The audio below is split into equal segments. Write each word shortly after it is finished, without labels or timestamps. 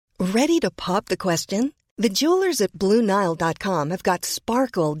Ready to pop the question? The jewelers at BlueNile.com have got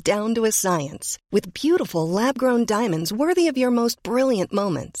sparkle down to a science with beautiful lab-grown diamonds worthy of your most brilliant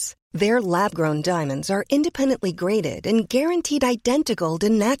moments. Their lab-grown diamonds are independently graded and guaranteed identical to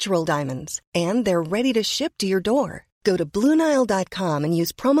natural diamonds, and they're ready to ship to your door. Go to BlueNile.com and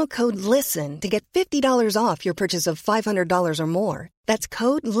use promo code LISTEN to get $50 off your purchase of $500 or more. That's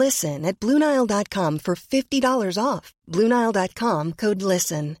code LISTEN at BlueNile.com for $50 off. BlueNile.com, code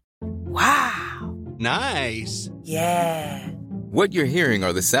LISTEN. Wow. Nice. Yeah. What you're hearing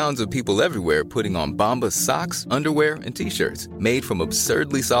are the sounds of people everywhere putting on Bombas socks, underwear, and T-shirts made from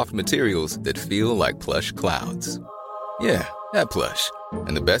absurdly soft materials that feel like plush clouds. Yeah, that plush.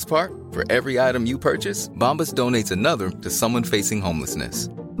 And the best part? For every item you purchase, Bombas donates another to someone facing homelessness.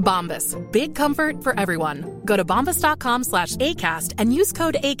 Bombas. Big comfort for everyone. Go to bombas.com/ACAST and use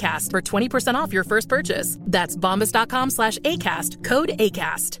code ACAST for 20% off your first purchase. That's bombas.com/ACAST. Code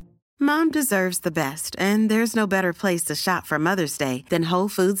ACAST. Mom deserves the best, and there's no better place to shop for Mother's Day than Whole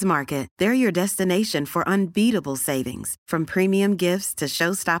Foods Market. They're your destination for unbeatable savings, from premium gifts to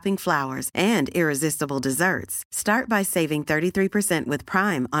show-stopping flowers and irresistible desserts. Start by saving 33% with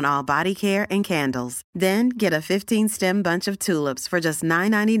Prime on all body care and candles. Then get a 15-stem bunch of tulips for just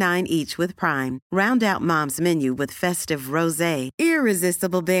 $9.99 each with Prime. Round out Mom's menu with festive rosé,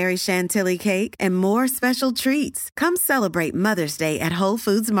 irresistible berry chantilly cake, and more special treats. Come celebrate Mother's Day at Whole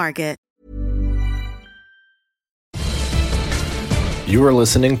Foods Market. You are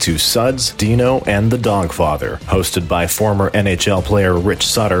listening to Suds, Deano, and the Dogfather, hosted by former NHL player Rich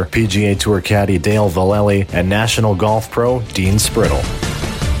Sutter, PGA Tour caddy Dale Vallely, and national golf pro Dean Sprittle.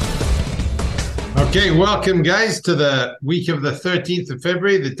 Okay, welcome guys to the week of the 13th of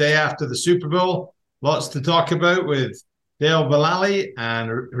February, the day after the Super Bowl. Lots to talk about with Dale Vallely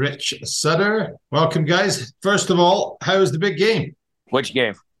and Rich Sutter. Welcome guys. First of all, how was the big game? Which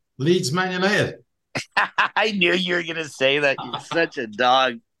game? Leeds Man United. I knew you were going to say that. You're such a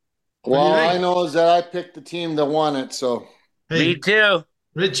dog. Well, all I know is that I picked the team that won it, so. Hey, me too.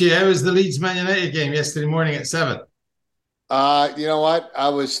 Richie, how was the Leeds Man United game yesterday morning at 7? You know what? I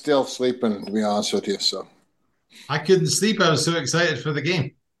was still sleeping, to be honest with you, so. I couldn't sleep. I was so excited for the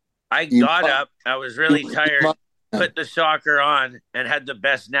game. I got up. I was really tired. Put the soccer on and had the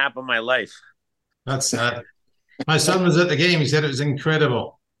best nap of my life. That's sad. My son was at the game. He said it was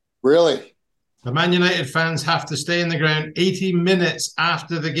incredible. Really? The Man United fans have to stay in the ground 80 minutes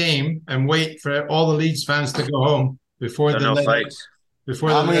after the game and wait for all the Leeds fans to go home before no fights.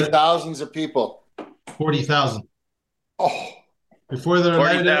 How many thousands of people? 40,000. Oh. Before they're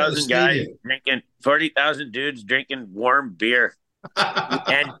allowed out of the 40,000 guys stadium. drinking, 40,000 dudes drinking warm beer.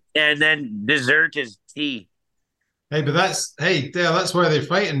 and then dessert is tea. Hey, but Dale, that's why they're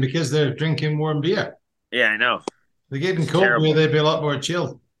fighting, because they're drinking warm beer. Yeah, I know. They gave them cold beer, they'd be a lot more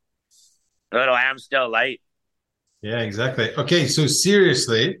chilled. A little Amstel Light. Yeah, exactly. Okay, so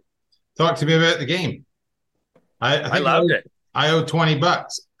seriously, talk to me about the game. I loved it. I owe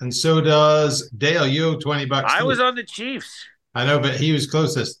 $20, and so does Dale. You owe $20. I was on the Chiefs. I know, but he was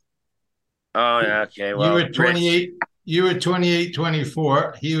closest. Oh, yeah, okay. Well, you were 28. You were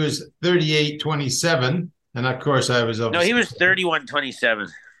 28-24. He was 38-27, and of course, I was over. No, he was 31-27.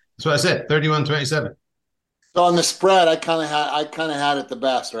 That's what I said. 31-27. So on the spread, I kind of had it the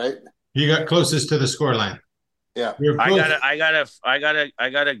best, right? You got closest to the scoreline. Yeah. I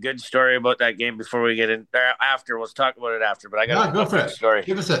got a good story about that game before we get in there. After, we'll talk about it after. But I got go for it. Story.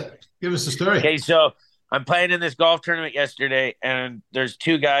 Give us a story. Okay, so I'm playing in this golf tournament yesterday, and there's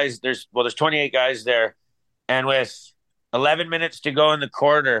 2 guys. There's 28 guys there, and with 11 minutes to go in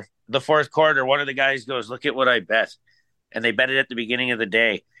the fourth quarter, one of the guys goes, "Look at what I bet," and they bet it at the beginning of the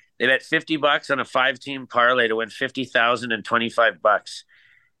day. They bet $50 on a 5-team parlay to win $50,000 and $25.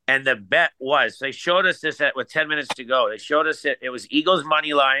 And the bet was, they showed us this with 10 minutes to go. They showed us it was Eagles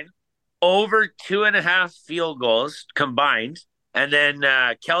money line, over 2.5 field goals combined. And then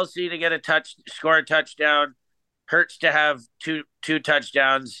Kelsey to score a touchdown, Hurts to have two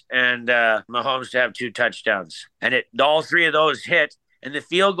touchdowns, and Mahomes to have 2 touchdowns. And all 3 of those hit. And the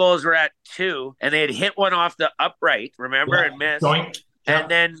field goals were at 2, and they had hit one off the upright, remember, and missed. Doink. And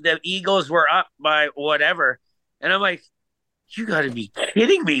then the Eagles were up by whatever. And I'm like, you got to be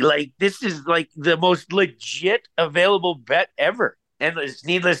kidding me. Like, this is like the most legit available bet ever. And it's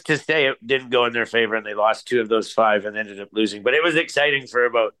needless to say, it didn't go in their favor, and they lost 2 of those 5 and ended up losing. But it was exciting for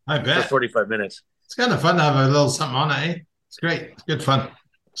about 45 minutes. It's kind of fun to have a little something on it, eh? It's great. It's good fun.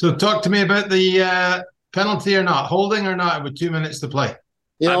 So talk to me about the penalty or not, holding or not with 2 minutes to play.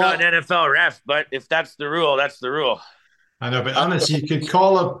 I'm not an NFL ref, but if that's the rule, that's the rule. I know, but honestly, you could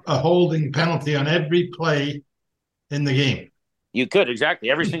call a holding penalty on every play in the game. You could,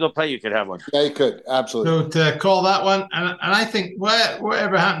 exactly. Every single play you could have one. Yeah, you could. Absolutely. So to call that one, and I think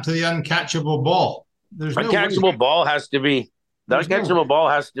whatever happened to the uncatchable ball? There's no Uncatchable way. ball has to be the There's no way. uncatchable ball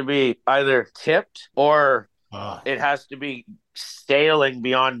has to be either tipped or Ah. it has to be sailing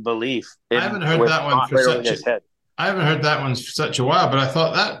beyond belief. I haven't heard that one for literally such his head. I haven't heard that one for such a while, but I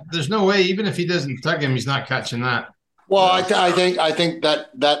thought that there's no way, even if he doesn't tug him, he's not catching that. Well, I think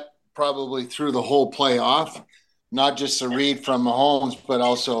that probably threw the whole play off, not just the read from Mahomes, but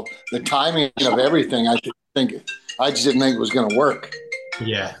also the timing of everything. I just didn't think it was going to work.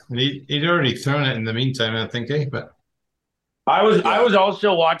 Yeah, and he'd already thrown it in the meantime, I think, But I was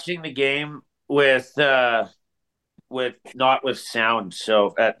also watching the game with not with sound,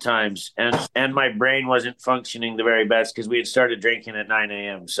 so at times, and my brain wasn't functioning the very best because we had started drinking at 9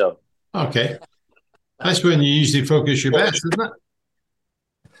 a.m. So okay, that's when you usually focus your best, isn't it?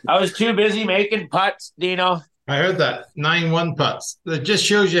 I was too busy making putts, Deano. I heard that 9-1 putts. That just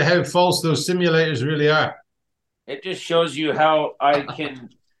shows you how false those simulators really are. It just shows you how I can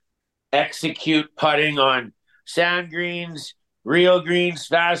execute putting on sand greens, real greens,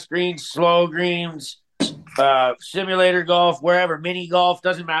 fast greens, slow greens, simulator golf, wherever, mini golf,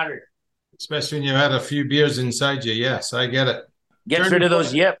 doesn't matter. Especially when you had a few beers inside you. Yes, I get it. Gets rid of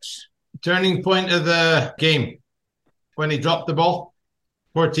those yips. Turning point of the game when he dropped the ball.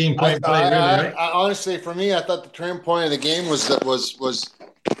 14-point play, really, right? Honestly, for me, I thought the turning point of the game was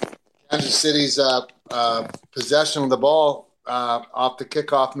Kansas City's possession of the ball off the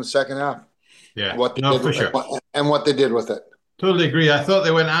kickoff in the second half. Yeah, what they did with it. Totally agree. I thought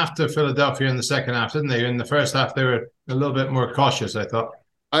they went after Philadelphia in the second half, didn't they? In the first half, they were a little bit more cautious, I thought.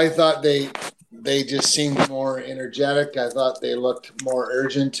 I thought they just seemed more energetic. I thought they looked more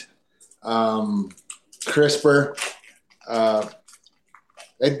urgent, crisper.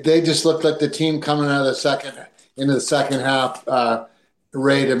 They just looked like the team coming out of into the second half,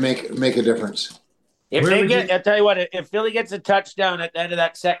 ready to make a difference. I'll tell you what, if Philly gets a touchdown at the end of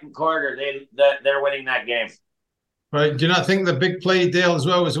that second quarter, they're winning that game. Right. Do you not think the big play, Dale, as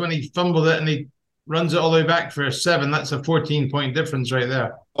well, was when he fumbled it and he runs it all the way back for a 7? That's a 14-point difference right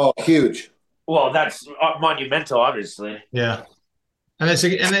there. Oh, huge. Well, that's monumental, obviously. Yeah. And it's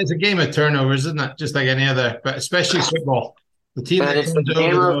a game of turnovers, isn't it? Just like any other, but especially football. The team that comes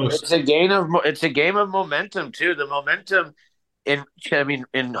over the most. It's a game of momentum too. The momentum in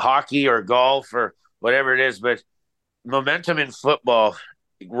hockey or golf or whatever it is, but momentum in football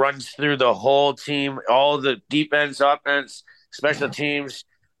runs through the whole team, all the defense, offense, special teams.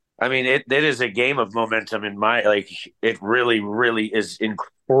 I mean, it is a game of momentum it really, really is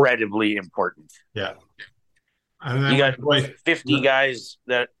incredibly important. Yeah. You got 50 guys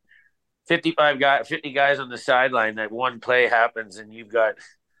 50 guys on the sideline that one play happens and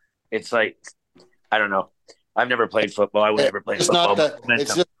it's like, I don't know. I've never played football. I would never play football.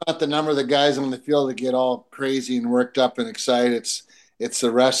 It's just not the number of the guys on the field that get all crazy and worked up and excited. It's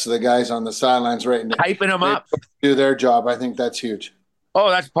the rest of the guys on the sidelines right now. Hyping them up. Do their job. I think that's huge. Oh,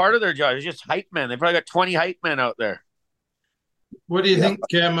 that's part of their job. It's just hype men. They probably got 20 hype men out there. What do you think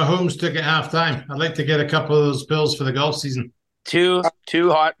Mahomes took at halftime? I'd like to get a couple of those pills for the golf season. Two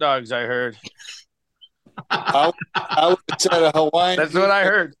hot dogs, I heard. I would have said a Hawaiian. That's what I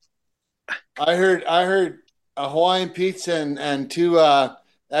heard. I heard a Hawaiian pizza and 2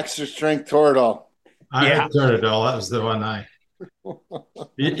 extra strength Toradol. I heard Toradol. That was the one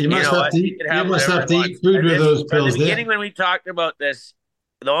You must have to eat food with those pills. At the beginning, when we talked about this,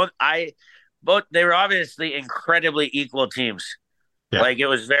 they were obviously incredibly equal teams. Yeah. Like, it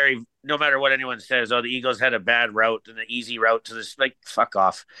was no matter what anyone says, the Eagles had a bad route and the easy route to this, like, fuck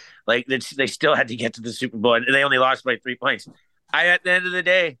off. Like, they still had to get to the Super Bowl and they only lost by 3 points. At the end of the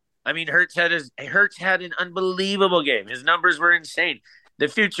day, I mean, Hurts had an unbelievable game. His numbers were insane. The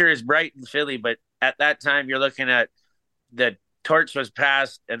future is bright in Philly, but at that time, you're looking at the torch was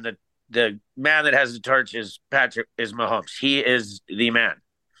passed, and the man that has the torch is Mahomes. He is the man.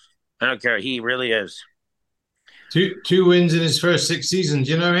 I don't care. He really is. Two wins in his first 6 seasons.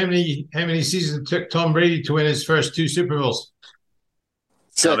 You know how many seasons it took Tom Brady to win his first 2 Super Bowls?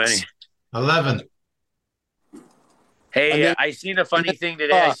 6. How many? 11. Hey, I seen a funny thing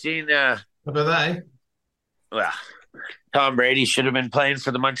today. I seen. How about that? Well, Tom Brady should have been playing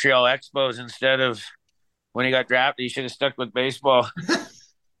for the Montreal Expos instead of when he got drafted. He should have stuck with baseball.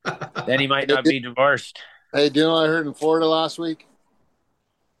 Then he might not be divorced. Hey, do you know what I heard in Florida last week?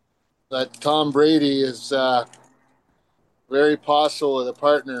 That Tom Brady is very possible with a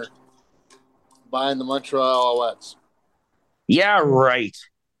partner buying the Montreal Alouettes. Yeah, right.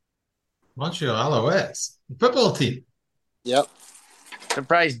 Montreal Alouettes, football team. Yep.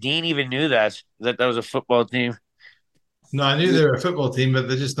 Surprised Dean even knew that was a football team. No, I knew they were a football team, but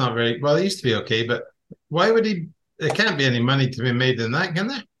they're just not very well. They used to be okay, but why would he? There can't be any money to be made in that, can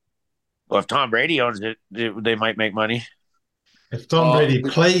there? Well, if Tom Brady owns it, they might make money. If Tom Brady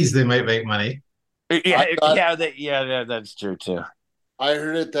plays, they might make money. Yeah, that's true too. I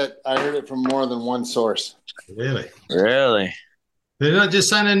heard it from more than one source. Really? Really? Did not just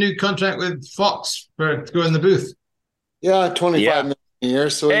sign a new contract with Fox to go in the booth? Yeah, 25 million a year.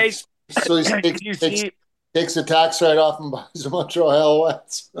 So Hey, he takes the tax write off and buys a Montreal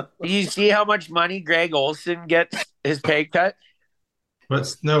Alouettes. You see how much money Greg Olson gets his pay cut?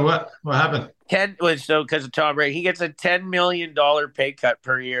 What happened? Because of Tom Brady, he gets a $10 million pay cut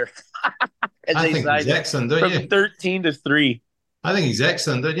per year. I think he's excellent, don't you? From 13 to 3. I think he's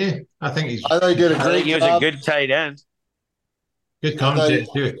excellent, don't you? I thought he did a great job. He was a good tight end. Good commentator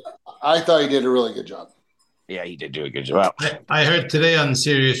too. I thought he did a really good job. Yeah, he did do a good job. I heard today on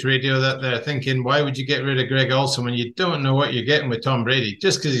Sirius Radio that they're thinking, why would you get rid of Greg Olson when you don't know what you're getting with Tom Brady?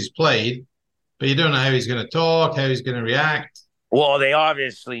 Just because he's played, but you don't know how he's going to talk, how he's going to react. Well, they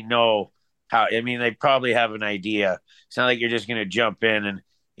obviously know how. I mean, they probably have an idea. It's not like you're just going to jump in and,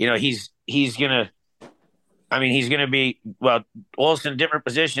 he's going to. I mean, he's going to be, Olsen, different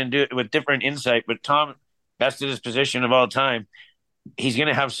position with different insight, but Tom, best at his position of all time. He's going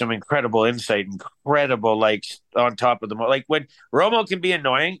to have some incredible insight, on top of them. Like when Romo can be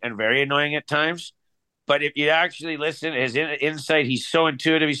annoying and very annoying at times, but if you actually listen, his insight, he's so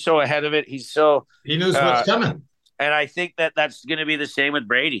intuitive, he's so ahead of it, he knows what's coming. And I think that's going to be the same with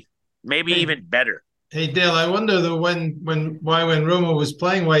Brady, maybe even better. Hey Dale, I wonder though when Romo was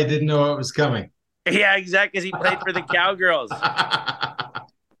playing, why he didn't know what was coming. Yeah, exactly. Because he played for the Cowgirls. I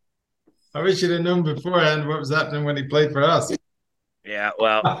wish you'd have known beforehand what was happening when he played for us. Yeah,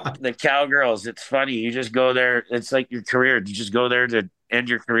 well, the Cowgirls, it's funny. You just go there. It's like your career. You just go there to end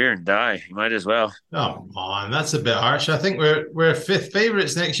your career and die. You might as well. Oh, man, that's a bit harsh. I think we're fifth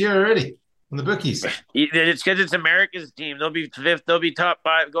favorites next year already on the bookies. It's because it's America's team. They'll be fifth. They'll be top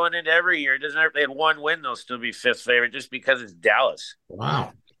 5 going into every year. It doesn't matter if they had one win. They'll still be fifth favorite just because it's Dallas.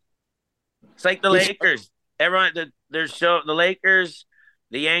 Wow. It's like the Lakers. Everyone, the Lakers,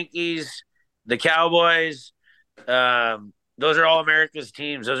 the Yankees, the Cowboys. Those are all America's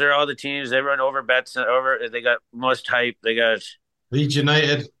teams. Those are all the teams everyone overbets over. They got most hype. They got Leeds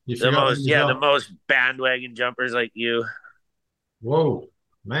United. The most bandwagon jumpers like you. Whoa,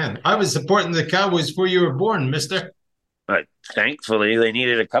 man! I was supporting the Cowboys before you were born, Mister. But thankfully, they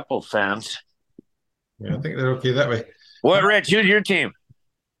needed a couple fans. Yeah, I think they're okay that way. What, Rich? Who's your team?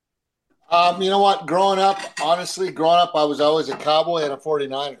 You know what? Growing up, I was always a Cowboy and a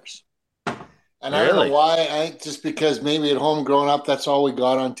 49ers. And I don't know why. I think just because maybe at home growing up, that's all we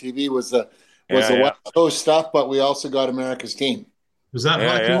got on TV was the West Coast stuff, but we also got America's team. Was that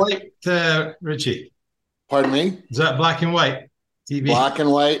black and white, Richie? Pardon me? Was that black and white TV? Black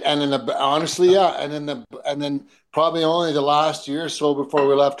and white, and then honestly, yeah, and then probably only the last year or so before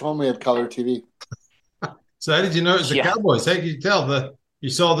we left home, we had color TV. So how did you know it was the Cowboys? How could you tell you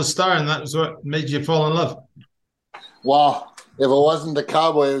saw the star and that was what made you fall in love? Well, if it wasn't the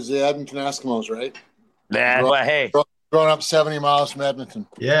Cowboys, it was the Edmonton Eskimos, right? Growing up 70 miles from Edmonton.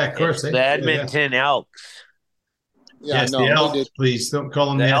 Yeah, of course. The Edmonton Elks. Yeah, yes, the Elks, please. Don't call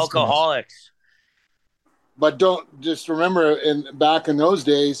them the alcoholics. But don't just remember, back in those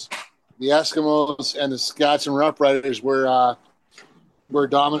days, the Eskimos and the Saskatchewan Roughriders were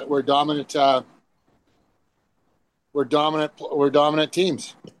dominant. We're dominant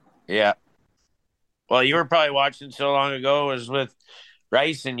teams. Yeah. Well, you were probably watching so long ago. It was with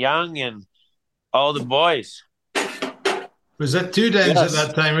Rice and Young and all the boys. Was it 2 downs at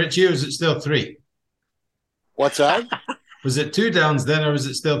that time, Richie, or was it still 3? What's that? Was it 2 downs then, or was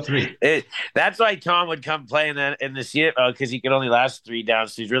it still 3? That's why Tom would come play in the CFL, because he could only last 3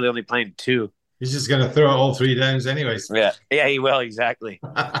 downs. So he's really only playing 2. He's just going to throw all 3 downs anyways. Yeah, he will, exactly.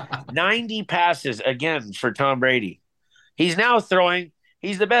 90 passes, again, for Tom Brady. He's now throwing –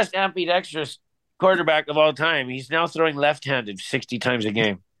 he's the best ambidextrous quarterback of all time. He's now throwing left-handed 60 times a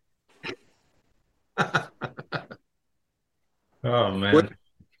game. Oh, man.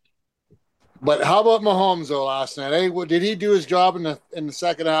 But how about Mahomes, though, last night? Hey, did he do his job in the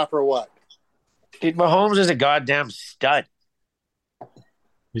second half or what? Dude, Mahomes is a goddamn stud.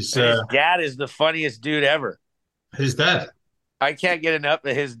 His dad is the funniest dude ever. His dad? I can't get enough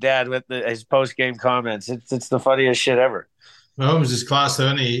of his dad with his post-game comments. It's the funniest shit ever. Mahomes is class, though,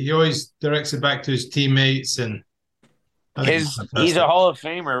 isn't he? He always directs it back to his teammates, and he's a Hall of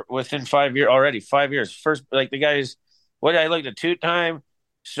Famer within 5 years already. 5 years. First, like the guy's what I looked at 2-time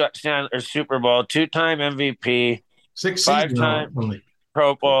Super Bowl, 2-time MVP, 6 5-time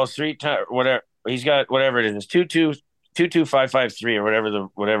Pro Bowl, 3-time whatever. He's got whatever it is. 2 22553 or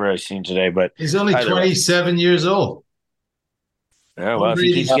whatever I've seen today. But He's only 27 years old. Yeah, well, Tom if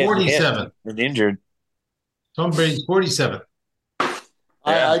he Brady's keeps getting 47. hit and injured, Tom Brady's 47.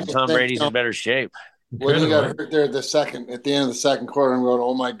 I just Tom think, Brady's in better shape. when he Incredible, got hurt there at the end of the second quarter, I'm going,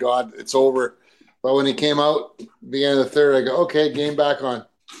 oh my God, it's over. But when he came out, the end of the third, I go, okay, game back on.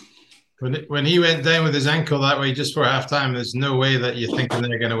 When he went down with his ankle that way just for halftime, there's no way that you're thinking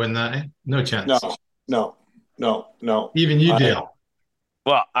they're going to win that. Eh? No chance. No. Even you, Dale.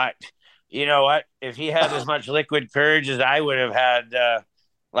 Well, you know what? If he had as much liquid courage as I would have had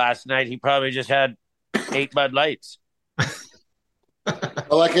last night, he probably just had 8 Bud Lights.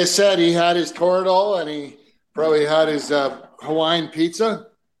 Well, like I said, he had his Toradol and he probably had his Hawaiian pizza,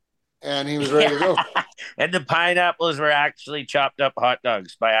 and he was ready to go. And the pineapples were actually chopped up hot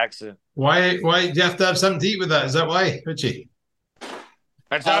dogs by accident. Why do you have to have something to eat with that? Is that why, Richie?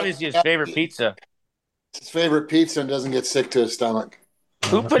 That's obviously his favorite pizza. It's his favorite pizza and doesn't get sick to his stomach.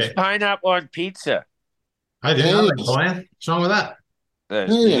 Who puts pineapple on pizza? I do. I like Hawaiian. What's wrong with that?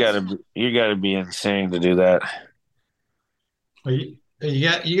 You gotta be insane to do that. Well, you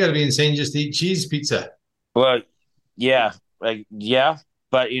got to be insane just to eat cheese pizza. Well, yeah, but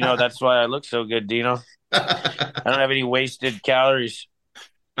that's why I look so good, Deano. I don't have any wasted calories.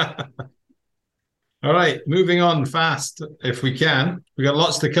 All right, moving on fast if we can. We got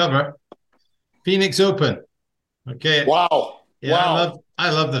lots to cover. Phoenix Open. Okay. Wow. Yeah, wow. I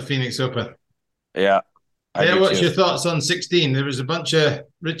love the Phoenix Open. Yeah. Yeah, what's your thoughts on 16? There was a bunch of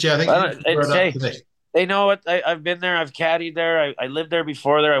Richie. I think they know what I've been there. I've caddied there. I lived there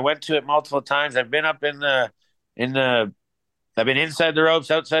before there. I went to it multiple times. I've been up I've been inside the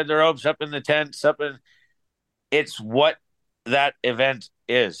ropes, outside the ropes, up in the tents, it's what that event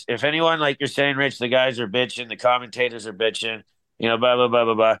is. If anyone, like you're saying, Rich, the guys are bitching, the commentators are bitching, blah, blah, blah,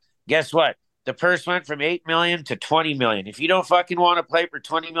 blah, blah. Guess what? The purse went from $8 million to $20 million. If you don't fucking want to play for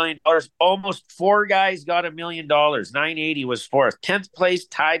 $20 million, almost 4 guys got $1 million. 980 was fourth. 10th place,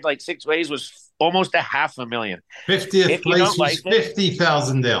 tied like 6 ways, was almost $500,000. 50th place was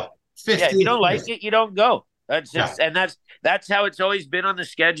 50,000, Dale. Yeah, if you don't like it, you don't go. That's how it's always been on the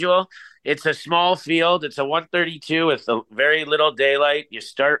schedule. It's a small field. It's a 132 with a very little daylight. You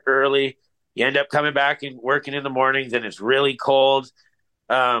start early. You end up coming back and working in the mornings, and it's really cold.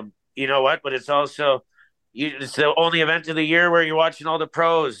 You know what? But it's also it's the only event of the year where you're watching all the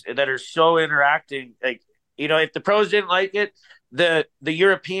pros that are so interacting. Like, if the pros didn't like it, the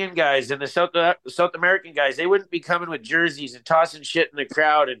European guys and the South American guys, they wouldn't be coming with jerseys and tossing shit in the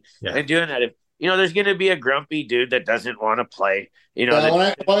crowd and doing that. If there's going to be a grumpy dude that doesn't want to play. When I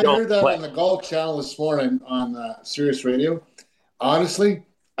heard that on the Golf Channel this morning on Sirius Radio, honestly,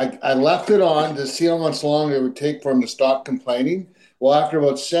 I left it on to see how much longer it would take for him to stop complaining. Well, after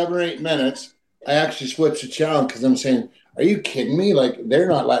about 7 or 8 minutes, I actually switched the channel because I'm saying, are you kidding me? Like, they're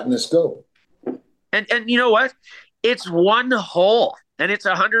not letting this go. And you know what? It's one hole, and it's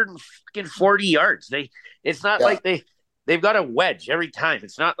 140 yards. It's not like they've got a wedge every time.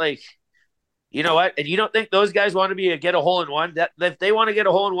 It's not like, you know what? And you don't think those guys want to get a hole in one? That if they want to get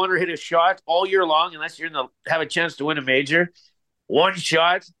a hole in one or hit a shot all year long, unless you're have a chance to win a major, one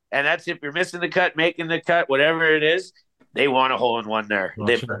shot, and that's if you're missing the cut, making the cut, whatever it is. They want a hole in one there.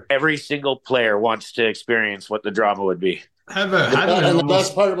 Sure. Every single player wants to experience what the drama would be. The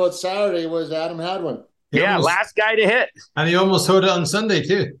best part about Saturday was Adam had one. Last guy to hit. And he almost hit it on Sunday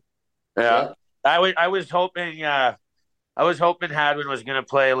too. Yeah. I was hoping Hadwin was going to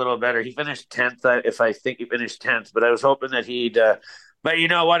play a little better. He finished 10th. I think he finished 10th, but I was hoping that he'd. But you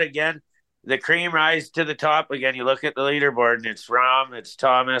know what? Again, the cream rise to the top. Again, you look at the leaderboard, and it's Rahm, it's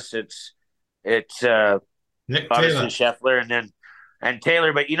Thomas, it's Nick obviously Taylor. Scheffler, and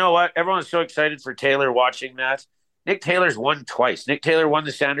Taylor. But you know what? Everyone's so excited for Taylor watching that. Nick Taylor's won twice. Nick Taylor won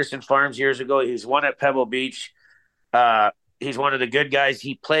the Sanderson Farms years ago. He's won at Pebble Beach. He's one of the good guys.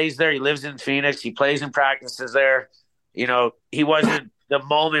 He plays there. He lives in Phoenix. He plays and practices there. The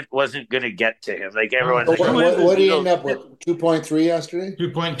moment wasn't going to get to him. Like everyone's like, what did he end up with? 2.3 yesterday?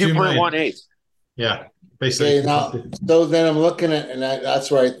 2.18. Yeah, basically. Okay, so then I'm looking at, and that's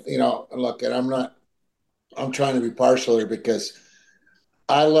where I'm trying to be partial here because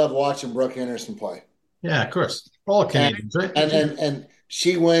I love watching Brooke Henderson play. Yeah, of course. All Canadians, right? And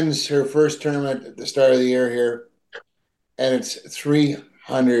she wins her first tournament at the start of the year here, and it's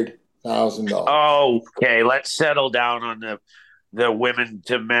 $300,000. Okay, let's settle down on the women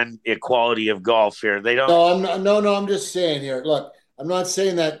to men equality of golf here. They don't. No, I'm just saying here. Look, I'm not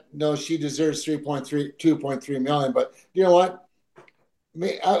saying that. No, she deserves 2.3 million. But you know what?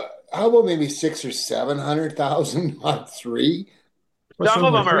 How about maybe 600,000 or 700,000, not 3? Some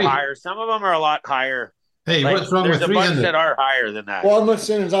of them are higher. Some of them are a lot higher. Hey, Like, what's wrong there's with a bunch 300? that are higher than that. Well, I'm not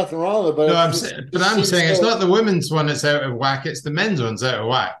saying there's nothing wrong with it, but No, I'm seems saying it's so- not the women's one that's out of whack. It's the men's one's out of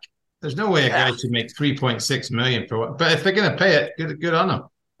whack. There's no way a guy should make 3.6 million for what. But if they're going to pay it, good on them.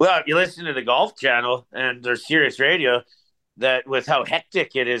 Well, if you listen to the Golf Channel and their Sirius Radio, that with how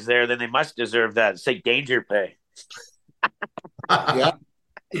hectic it is there, then they must deserve that. It's like danger pay. Yeah,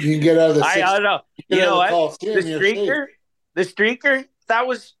 you can get out of the. I don't know. You know what? The The streaker. That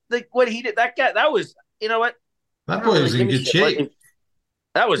was like what he did. That guy. That was. You know what? That boy was in good shape.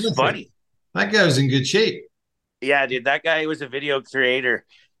 That was funny. That guy was in good shape. Yeah, dude. That guy was a video creator.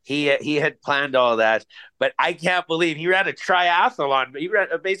 He had planned all that, but I can't believe he ran a triathlon. He ran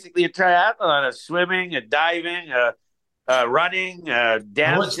basically a triathlon: a swimming, a diving, running, dancing.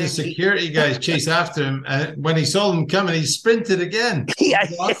 I watched the security guys chase after him, and when he saw them coming, he sprinted again. Yeah,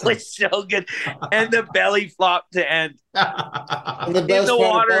 it was so good, and the belly flop to end And the in the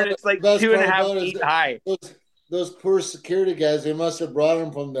water, and it's like 2.5 feet high. Those poor security guys, they must have brought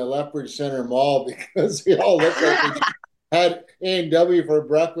them from the Lethbridge Center Mall because they all looked like they had A&W for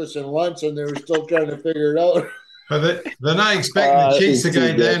breakfast and lunch, and they were still trying to figure it out. But they're not expecting to chase the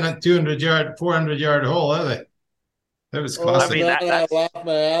guy down at 200-yard, 400-yard hole, are they? That was classic. I laughed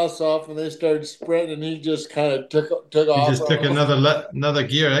my ass off, and they started sprinting, and he just kind of took off. He just took another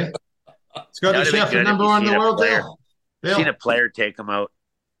gear, eh? Scotty Scheffler, number one in the world, Dale. Seen a player take him out.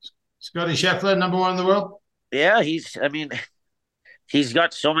 Scotty Scheffler, number one in the world. Yeah, he's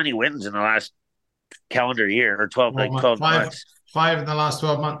got so many wins in the last calendar year or 12 months. 5 in the last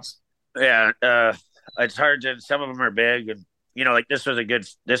 12 months. Yeah, it's hard to. Some of them are big, and like this was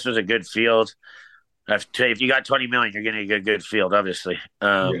a good field. If you got 20 million, you're getting a good field, obviously.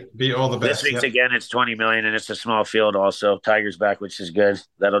 Be all the best. This week's again, it's 20 million, and it's a small field also. Tiger's back, which is good.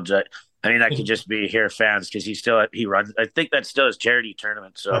 That could just be here fans because he runs. I think that's still his charity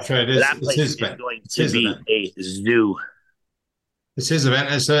tournament. So that's right. That place is going to be a zoo. It's his event,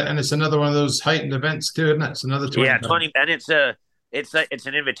 and it's another one of those heightened events too, isn't it? It's another 20. Yeah, 20, and it's an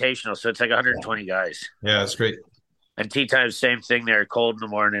invitational, so it's like 120 guys. Yeah, that's great. And tee times, same thing there. Cold in the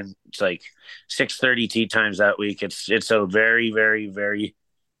morning. It's like 6:30 tee times that week. It's a very, very, very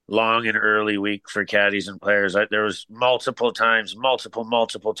long and early week for caddies and players. There was multiple times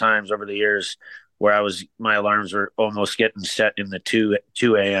over the years where my alarms were almost getting set in the 2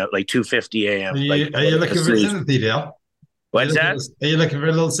 a.m., like 2:50 a.m. Are you looking for sympathy, Dale? What's that? Are you looking for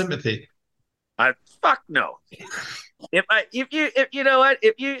a little sympathy? Fuck no. If you know what,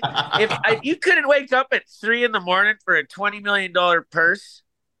 if you couldn't wake up at 3 a.m. for a $20 million purse.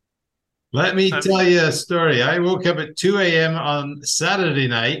 Let me tell you a story. I woke up at 2 a.m. on Saturday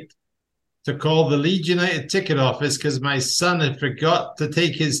night to call the Leeds United ticket office because my son had forgot to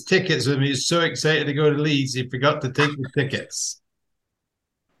take his tickets with me. He was so excited to go to Leeds, he forgot to take the tickets.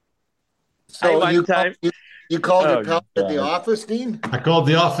 So you called your pal at the office, Dean? I called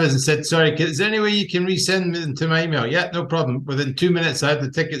the office and said, sorry, is there any way you can resend them to my email? Yeah, no problem. Within 2 minutes, I had the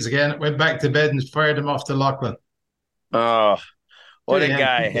tickets again, went back to bed and fired them off to Lachlan. Oh, what a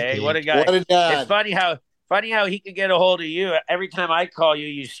guy, hey? What a guy. What a dad. It's funny how he could get a hold of you. Every time I call you,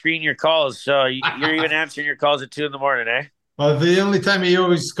 you screen your calls. So you're even answering your calls at 2 a.m, eh? Well, the only time he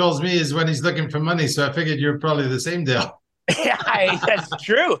always calls me is when he's looking for money. So I figured you're probably the same, Dale. Yeah, that's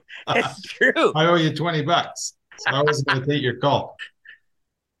true. It's true. I owe you $20. So I wasn't going to take your call.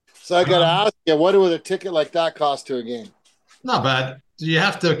 So I got to ask you, what would a ticket like that cost to a game? Not bad. You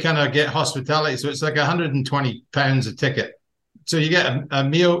have to kind of get hospitality. So it's like £120 a ticket. So you get a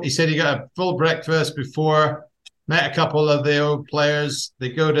meal. He said you got a full breakfast before, met a couple of the old players. They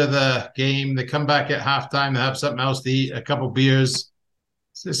go to the game. They come back at halftime. They have something else to eat, a couple beers.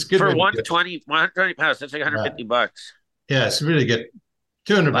 It's good. For 120 pounds, that's like $150. Yeah, it's really good.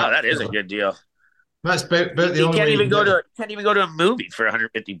 $200. Wow, that is a good deal. That's about the only can't way even go to a movie for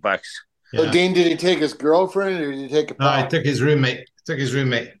 $150. Yeah. So Dean, did he take his girlfriend or did he take a pal? No, he took his roommate.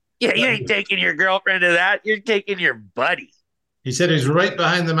 Yeah, you ain't taking your girlfriend to that. You're taking your buddy. He said he was right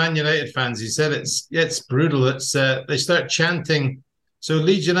behind the Man United fans. He said it's brutal. It's they start chanting. So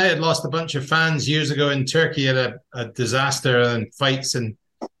Leeds United lost a bunch of fans years ago in Turkey at a disaster and fights, and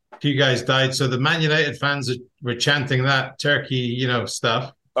a few guys died. So the Man United fans were chanting that Turkey,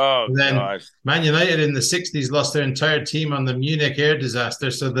 stuff. Oh, and then gosh. Man United in the 60s lost their entire team on the Munich air disaster.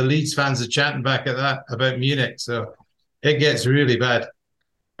 So the Leeds fans are chanting back at that about Munich. So it gets really bad.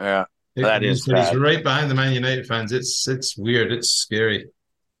 Yeah, that is bad. He's right behind the Man United fans. It's weird. It's scary.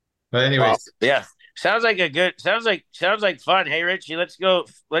 But anyways, wow. Yeah, sounds like fun. Hey, Richie, let's go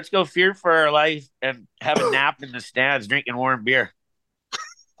fear for our life and have a nap in the stands, drinking warm beer.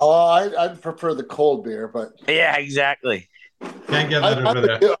 Oh, I'd prefer the cold beer, but yeah, exactly. Can't get that over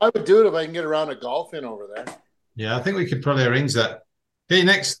there. I would do it if I can get around a golf in over there. Yeah, I think we could probably arrange that. Okay,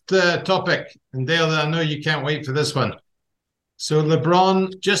 next topic. And Dale, I know you can't wait for this one. So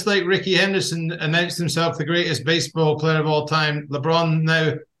LeBron, just like Ricky Henderson announced himself the greatest baseball player of all time, LeBron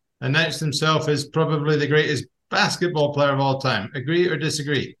now announced himself as probably the greatest basketball player of all time. Agree or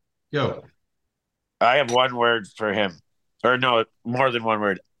disagree? Go. I have one word for him. Or no, more than one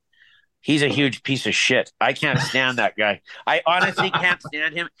word. He's a huge piece of shit. I can't stand that guy. I honestly can't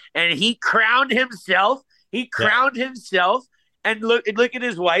stand him. And he crowned himself. And look at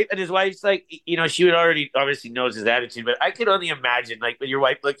his wife. And his wife's like, she would already obviously knows his attitude. But I could only imagine, like, when your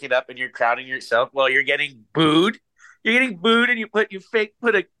wife looking up and you're crowning yourself while you're getting booed. You're getting booed, and you put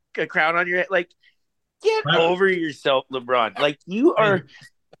a crown on your head. Like, get over yourself, LeBron. Like, you are.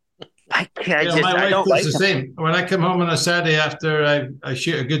 I can't. My I don't wife like does the same. When I come home on a Saturday after I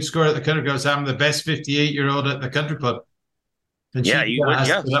shoot a good score at the country club, I'm the best 58-year-old at the country club. And she has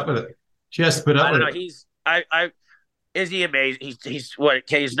to put up with it. She has to put up with it. Is he amazing? He's what?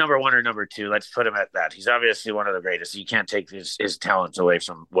 Okay, he's number one or number two. Let's put him at that. He's obviously one of the greatest. You can't take his talents away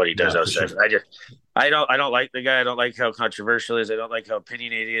from what he does outside. Sure. I don't like the guy. I don't like how controversial he is. I don't like how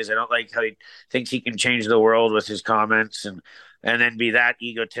opinionated he is. I don't like how he thinks he can change the world with his comments and then be that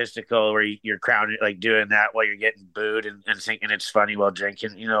egotistical where you're crowning, like doing that while you're getting booed and thinking it's funny while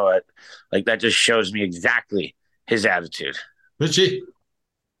drinking. You know what? Like, that just shows me exactly his attitude. Richie?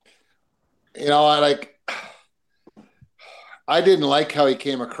 I didn't like how he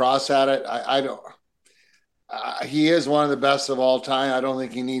came across at it. I don't. He is one of the best of all time. I don't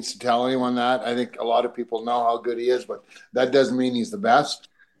think he needs to tell anyone that. I think a lot of people know how good he is, but that doesn't mean he's the best.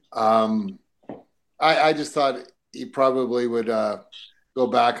 I just thought he probably would go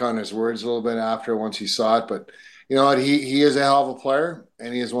back on his words a little bit after once he saw it. But you know what? He is a hell of a player,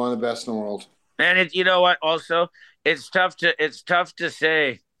 and he is one of the best in the world. And you know what? Also, it's tough to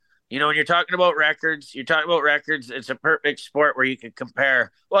say. When you're talking about records, it's a perfect sport where you can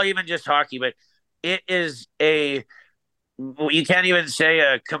compare, well, even just hockey, but it is you can't even say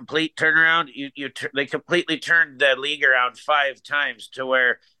a complete turnaround. They completely turned the league around 5 times to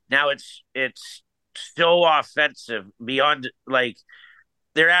where now it's so offensive beyond, like,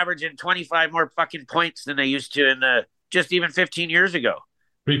 they're averaging 25 more fucking points than they used to in just even 15 years ago.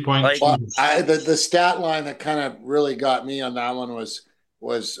 3 points. Like, the stat line that kind of really got me on that one was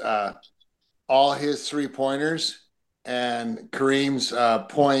all his 3-pointers and Kareem's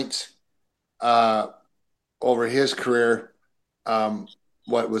points over his career.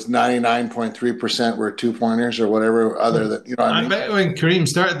 What was 99.3% were 2-pointers or whatever other that, I bet when Kareem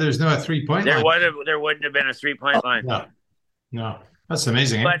started, there's no 3-point line. There wouldn't have been a 3-point line. No, that's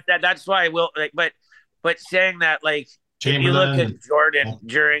amazing. But that's why but saying that, like, if you look at Jordan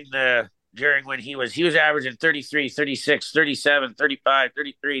during when he was averaging 33, 36, 37, 35,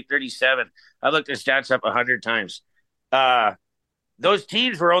 33, 37. I looked his stats up 100 times. Those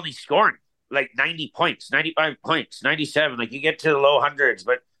teams were only scoring like 90 points, 95 points, 97. Like, you get to the low hundreds,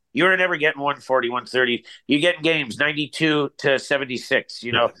 but you were never getting 140, 130. You get games 92 to 76.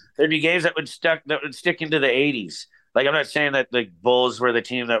 There'd be games that would stick into the 80s. Like, I'm not saying that the Bulls were the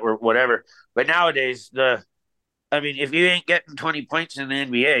team that were whatever, but nowadays if you ain't getting 20 points in the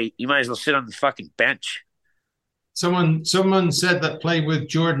NBA, you might as well sit on the fucking bench. Someone said that played with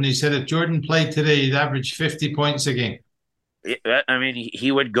Jordan. He said if Jordan played today, he'd average 50 points a game.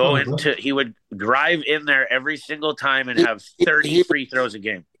 He would he would drive in there every single time and have 30 free throws a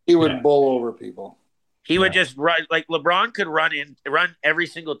game. He would bowl over people. He would just run, like LeBron could run every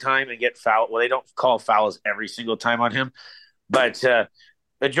single time and get fouled. Well, they don't call fouls every single time on him, but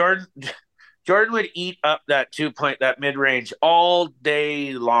Jordan would eat up that 2-point, that mid-range all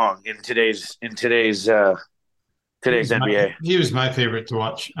day long in today's NBA. He was my favorite to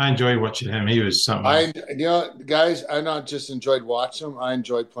watch. I enjoyed watching him. He was something. Guys, I not just enjoyed watching him. I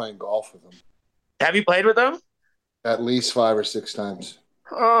enjoyed playing golf with him. Have you played with him? At least 5 or 6 times.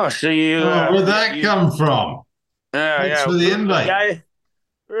 Oh, so you? Where'd that come from? Yeah. For the invite.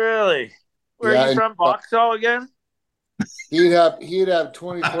 Really? Where are you from? Vauxhall again? He'd have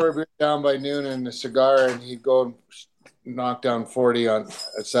 24 beers down by noon and a cigar, and he'd go and knock down 40 at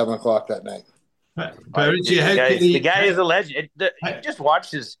 7:00 that night. But Richie, the guy is a legend. Just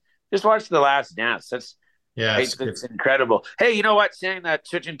watch The Last Dance. It's incredible. Hey, you know what? Saying that,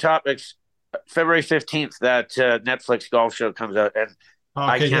 switching topics, February 15th, that Netflix golf show comes out, and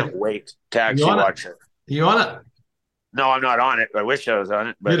I can't wait to actually watch it. You on it? No, I'm not on it. I wish I was on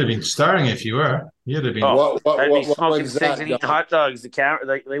it. But you'd have been starring if you were. You'd have been. I'd be smoking cigs and eating hot dogs. The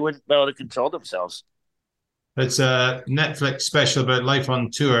camera, they wouldn't be able to control themselves. It's a Netflix special about life on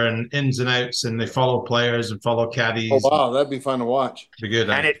tour and ins and outs, and they follow players and follow Oh caddies. wow, that'd be fun to watch. Be good.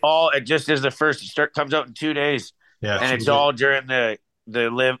 And it just is the first. It comes out in 2 days, Yeah, and should it's be good. all during the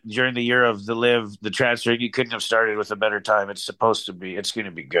live during the year of the live the transfer. You couldn't have started with a better time. It's supposed to be. It's going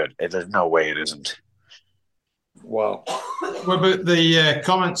to be good. There's no way it isn't. Wow. What about the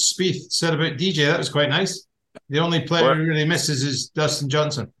comments Spieth said about DJ? That was quite nice. The only player who really misses is Dustin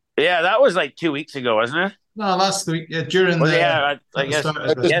Johnson. Yeah, that was like 2 weeks ago, wasn't it? No, last week during Well, the. yeah, I guess start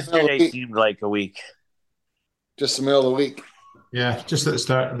of the, yesterday seemed like a week. Just the middle of the week. yeah, just at the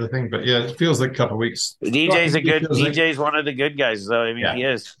start of the thing, but yeah, it feels like a couple of weeks. DJ's one of the good guys, though. I mean, Yeah. he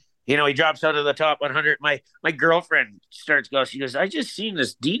is. You know, he drops out of the top 100. My girlfriend starts golf. She goes, I just seen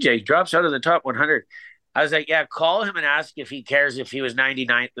this DJ drops out of the top 100. I was like, yeah, call him and ask if he cares if he was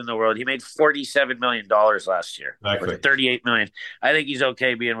 99th in the world. He made $47 million last year. Exactly. Or $38 million. I think he's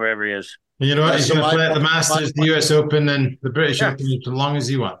okay being wherever he is. And you know what? Yeah, He's so going to play at the my- Masters, the US Open, and the British Yeah. Open as long as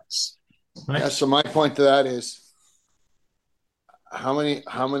he wants. Right? Yeah, so my point to that is, how many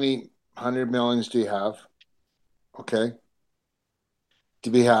 100 millions do you have? Okay, to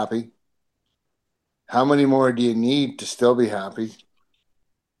be happy. How many more do you need to still be happy?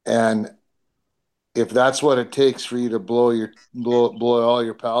 And if that's what it takes for you to blow all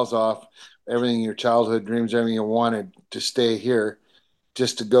your pals off, everything, your childhood dreams, everything you wanted to stay here,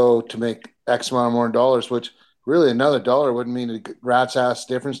 just to go to make X amount more dollars, which really another dollar wouldn't mean a rat's ass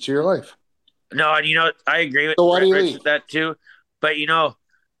difference to your life. No, and I agree with So why do you Rich leave? with that too. But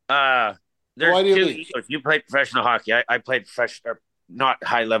there's Why do you two leave? egos. You played professional hockey. I played professional, not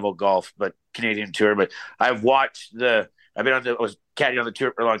high level golf, but Canadian tour. But I've watched I've been was caddy on the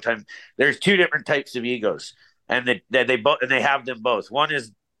tour for a long time. There's two different types of egos, and they both and they have them both. One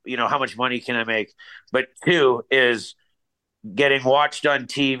is how much money can I make, but two is getting watched on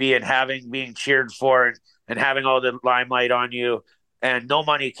TV and being cheered for and having all the limelight on you, and no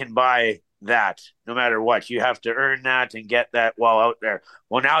money can buy that. No matter what, you have to earn that and get that while out there.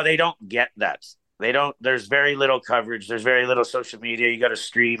 Well, now they don't get that. They don't. There's very little coverage. There's very little social media. You got to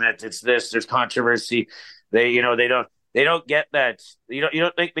stream it. It's this. There's controversy. They don't get that. You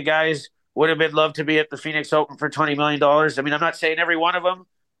don't think the guys would have been loved to be at the Phoenix Open for $20 million? I mean, I'm not saying every one of them,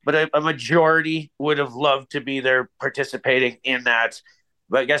 but a majority would have loved to be there participating in that.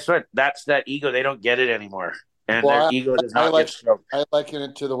 But guess what? That's that ego. They don't get it anymore. And their ego does not get stroked. I liken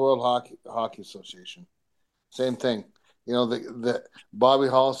it to the World Hockey Association. Same thing. The Bobby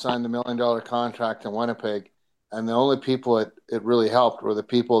Hall signed the $1 million contract in Winnipeg, and the only people it really helped were the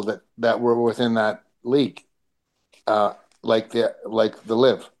people that were within that league, like the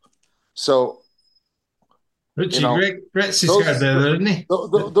Live. So Richie, Ritzy's got there, didn't he?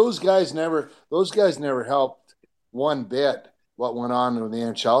 those guys never helped one bit what went on with the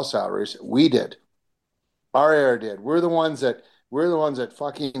NHL salaries. We did. Our era did. We're the ones that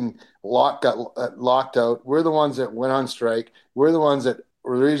fucking got locked out. We're the ones that went on strike. We're the ones that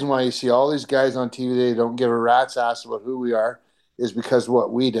were the reason why you see all these guys on TV. They don't give a rat's ass about who we are, is because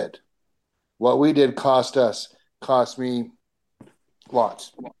what we did. What we did cost me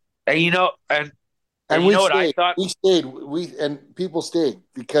lots. And And we we know stayed. what I thought? We stayed. And people stayed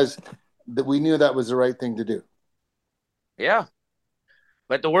because we knew that was the right thing to do. Yeah.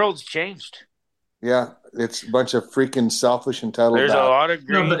 But the world's changed. Yeah, it's a bunch of freaking selfish, entitled. There's a lot of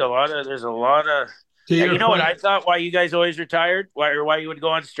greed, No, there's a lot of. And you know what I thought? Why you guys always retired? Why you would go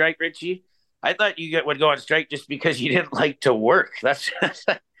on strike, Richie? I thought would go on strike just because you didn't like to work. That's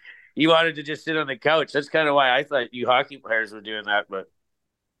you wanted to just sit on the couch. That's kind of why I thought you hockey players were doing that. But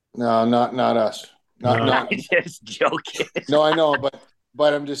no, not us. I'm just joking. No, I know,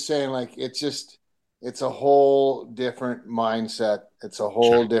 but I'm just saying, like, it's a whole different mindset. It's a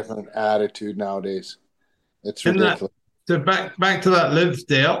whole different attitude nowadays. It's ridiculous. So back to that Live,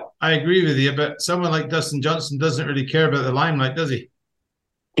 Dale. I agree with you, but someone like Dustin Johnson doesn't really care about the limelight, does he?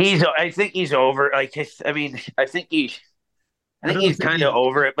 I think he's over. I think he's kind of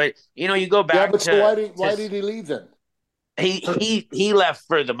over it. But you go back. Yeah, but so why did he leave then? He left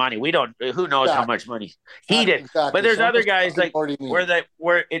for the money. We don't. Who knows how much money he did? Exactly. But there's So other guys like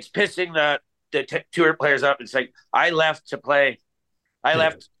where it's pissing the tour players up. It's like I left to play. I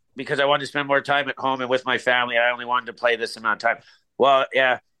left because I wanted to spend more time at home and with my family. I only wanted to play this amount of time. Well,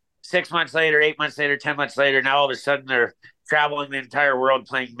 yeah. 6 months later, 8 months later, 10 months later, now all of a sudden they're traveling the entire world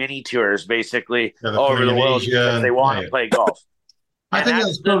playing mini tours, basically over the world because they want to play golf. I think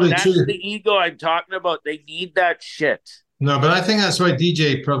that's probably true. That's the ego I'm talking about. They need that shit. No, but I think that's why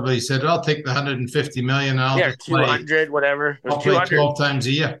DJ probably said, "I'll take the 150 million. And I'll just 200, whatever. I'll play 12 times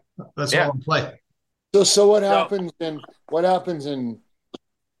a year. That's all I'll play." So what happens in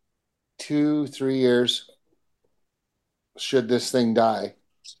 2-3 years should this thing die.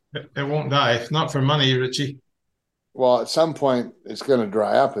 It won't die. Not for money, Richie. Well, at some point, it's going to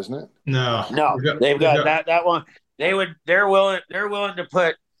dry up, isn't it? No. They've got that one. They're willing to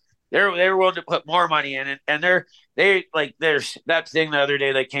put more money in it, and there's that thing the other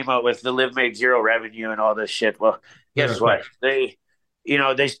day they came out with, the Live made zero revenue and all this shit. Well, guess what? They're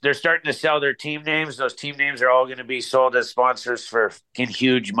starting to sell their team names. Those team names are all going to be sold as sponsors for fucking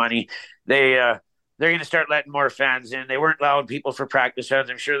huge money. They're going to start letting more fans in. They weren't allowing people for practice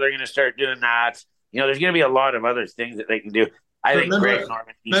rounds. I'm sure they're going to start doing that. There's going to be a lot of other things that they can do. Remember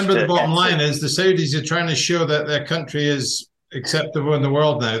the bottom line is the Saudis are trying to show that their country is acceptable in the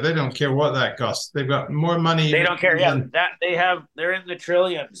world now. They don't care what that costs. They've got more money. They don't care. They're in the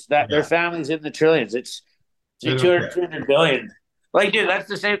trillions. Their family's in the trillions. It's 200 billion. Like, dude, that's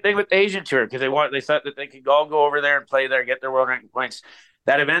the same thing with the Asian tour, because they thought that they could all go over there and play there, get their world ranking points.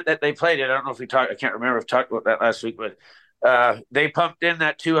 That event that they played, I don't know if we talked. I can't remember if we talked about that last week, but they pumped in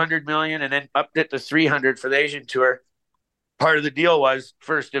that 200 million and then upped it to 300 for the Asian tour. Part of the deal was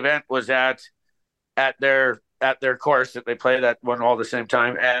first event was at their course that they play that one all the same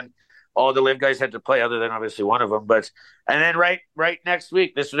time, and all the Live guys had to play, other than obviously one of them. And then right next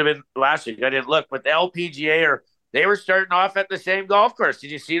week, this would have been last week. I didn't look, but the LPGA they were starting off at the same golf course.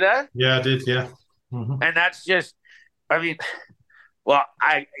 Did you see that? Yeah, I did. Yeah, and that's just, I mean, well,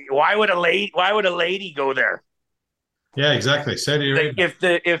 why would a lady go there? Yeah, exactly. Saudi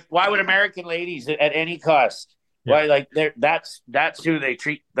Arabia. Why would American ladies at any cost? Yeah. Why, that's who they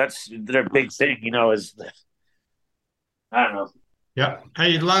treat. That's their big thing, is I don't know. Yeah.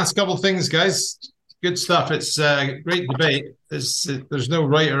 Hey, last couple of things, guys. Good stuff. It's a great debate. There's no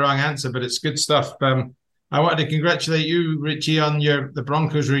right or wrong answer, but it's good stuff. I wanted to congratulate you, Richie, on the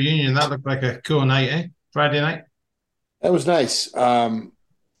Broncos reunion. That looked like a cool night, eh? Friday night. That was nice.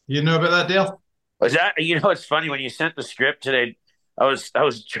 You know about that, Dale? Was that? It's funny, when you sent the script today, I was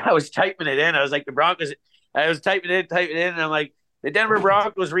typing it in. I was like, the Broncos. I was typing it in, and I'm like, the Denver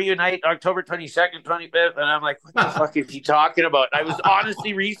Broncos reunite October 22nd, 25th, and I'm like, what the fuck is he talking about? I was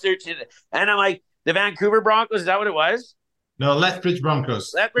honestly researching it, and I'm like, the Vancouver Broncos, is that what it was? No, Lethbridge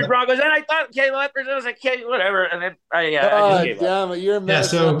Broncos. Lethbridge Broncos, and I thought, okay, Lethbridge, I was like, okay, whatever, and then I just gave up. Damn it, you're a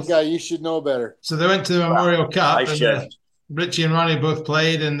Minnesota guy, you should know better. So they went to the Memorial Cup, I should. Richie and Ronnie both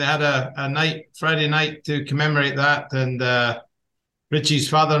played, and they had a night, Friday night, to commemorate that, and Richie's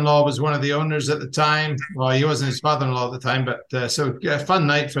father-in-law was one of the owners at the time. Well, he wasn't his father-in-law at the time, but so a fun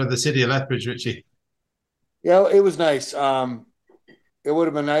night for the city of Lethbridge, Richie. Yeah, it was nice. It would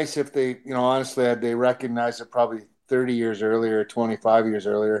have been nice if they, honestly, had they recognized it probably 30 years earlier, 25 years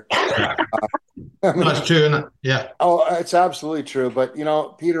earlier. That's true, isn't it? Yeah. Oh, it's absolutely true. But,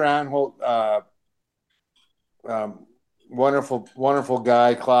 Peter Anholt, wonderful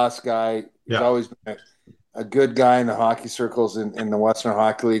guy, class guy. He's always been a good guy in the hockey circles in the Western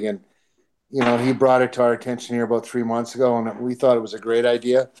Hockey League. And, he brought it to our attention here about 3 months ago, and we thought it was a great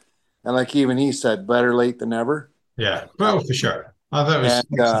idea. And like even he said, better late than never. Yeah, well, for sure. I thought it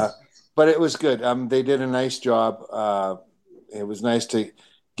was but it was good. They did a nice job. It was nice to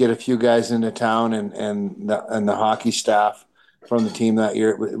get a few guys into town and the hockey staff from the team that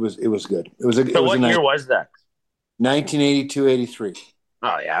year. It was good. It was a what year was that? 1982-83.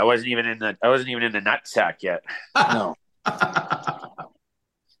 Oh yeah, I wasn't even in the nutsack yet. No.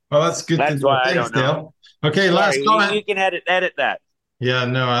 Well, that's good. That's why I don't know. Okay, last comment. You can edit that. Yeah,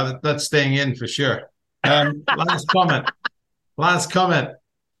 no, that's staying in for sure. Last comment.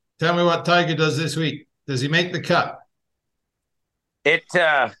 Tell me what Tiger does this week. Does he make the cut? It's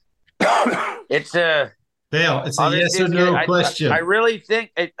Dale, it's a yes or no question. I really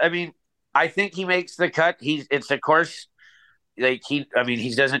think. I think he makes the cut. It's a course. He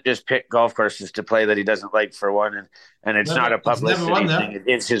doesn't just pick golf courses to play that he doesn't like, for one, and it's not a publicity thing.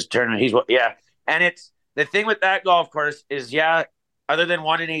 It's his tournament. And it's the thing with that golf course is, other than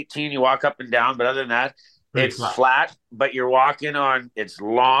 1 in 18, you walk up and down, but other than that, it's flat. But you're walking on. It's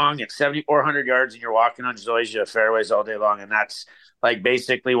long. It's 7,400 yards, and you're walking on zoysia fairways all day long, and that's like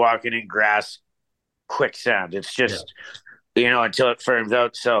basically walking in grass, quicksand. It's just until it firms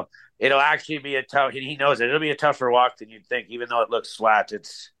out. So it'll actually be a tough. He knows it. It'll be a tougher walk than you'd think, even though it looks flat.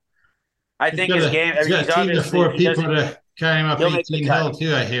 I think his game. He's got a team of 4 people to carry him up 18 hill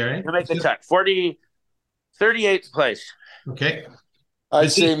too. I hear. He'll make the cut. 38th place. Okay. I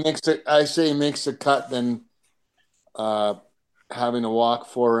say he makes a cut. Then having to walk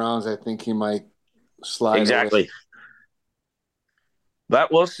 4 rounds, I think he might slide. Exactly.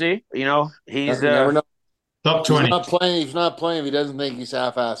 But we'll see. He's never know. Top 20. He's not playing if he doesn't think he's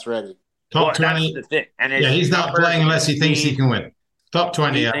half-assed ready. Top 20. That's the thing. And he's not playing unless he thinks he can win. Top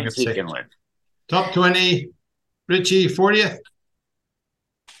 20, he thinks he can win. Top 20. Richie, 40th?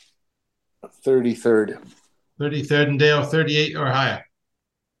 33rd. 33rd, and Dale, 38 or higher?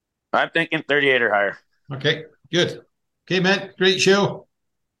 I'm thinking 38 or higher. Okay, good. Okay, man, great show.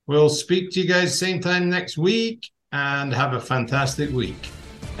 We'll speak to you guys same time next week, and have a fantastic week.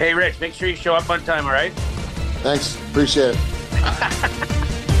 Hey, Rich, make sure you show up on time, all right? Thanks. Appreciate it.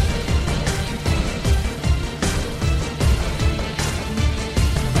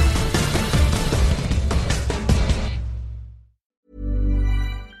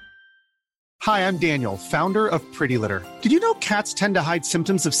 Hi, I'm Daniel, founder of Pretty Litter. Did you know cats tend to hide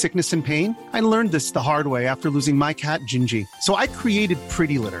symptoms of sickness and pain? I learned this the hard way after losing my cat, Gingy. So I created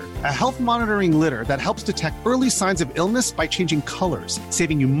Pretty Litter, a health monitoring litter that helps detect early signs of illness by changing colors,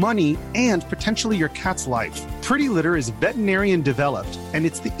 saving you money and potentially your cat's life. Pretty Litter is veterinarian developed, and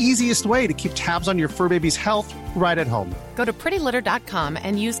it's the easiest way to keep tabs on your fur baby's health right at home. Go to prettylitter.com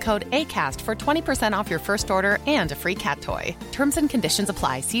and use code ACAST for 20% off your first order and a free cat toy. Terms and conditions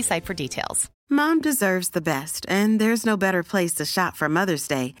apply. See site for details. Mom deserves the best, and there's no better place to shop for Mother's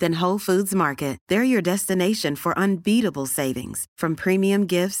Day than Whole Foods Market. They're your destination for unbeatable savings, from premium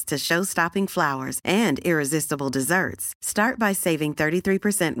gifts to show-stopping flowers and irresistible desserts. Start by saving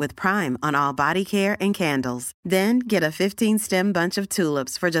 33% with Prime on all body care and candles. Then get a 15-stem bunch of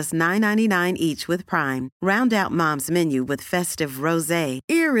tulips for just $9.99 each with Prime. Round out Mom's menu with festive rosé,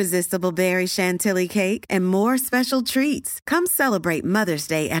 irresistible berry chantilly cake, and more special treats. Come celebrate Mother's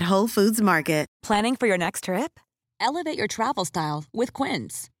Day at Whole Foods Market. Planning for your next trip? Elevate your travel style with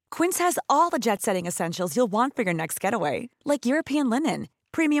Quince. Quince has all the jet-setting essentials you'll want for your next getaway, like European linen,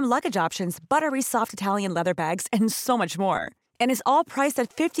 premium luggage options, buttery soft Italian leather bags, and so much more. And is all priced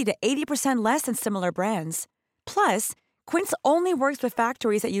at 50 to 80% less than similar brands. Plus, Quince only works with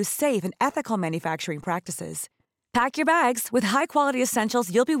factories that use safe and ethical manufacturing practices. Pack your bags with high-quality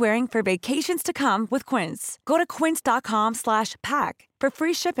essentials you'll be wearing for vacations to come with Quince. Go to quince.com/pack for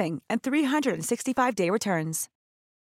free shipping and 365-day returns.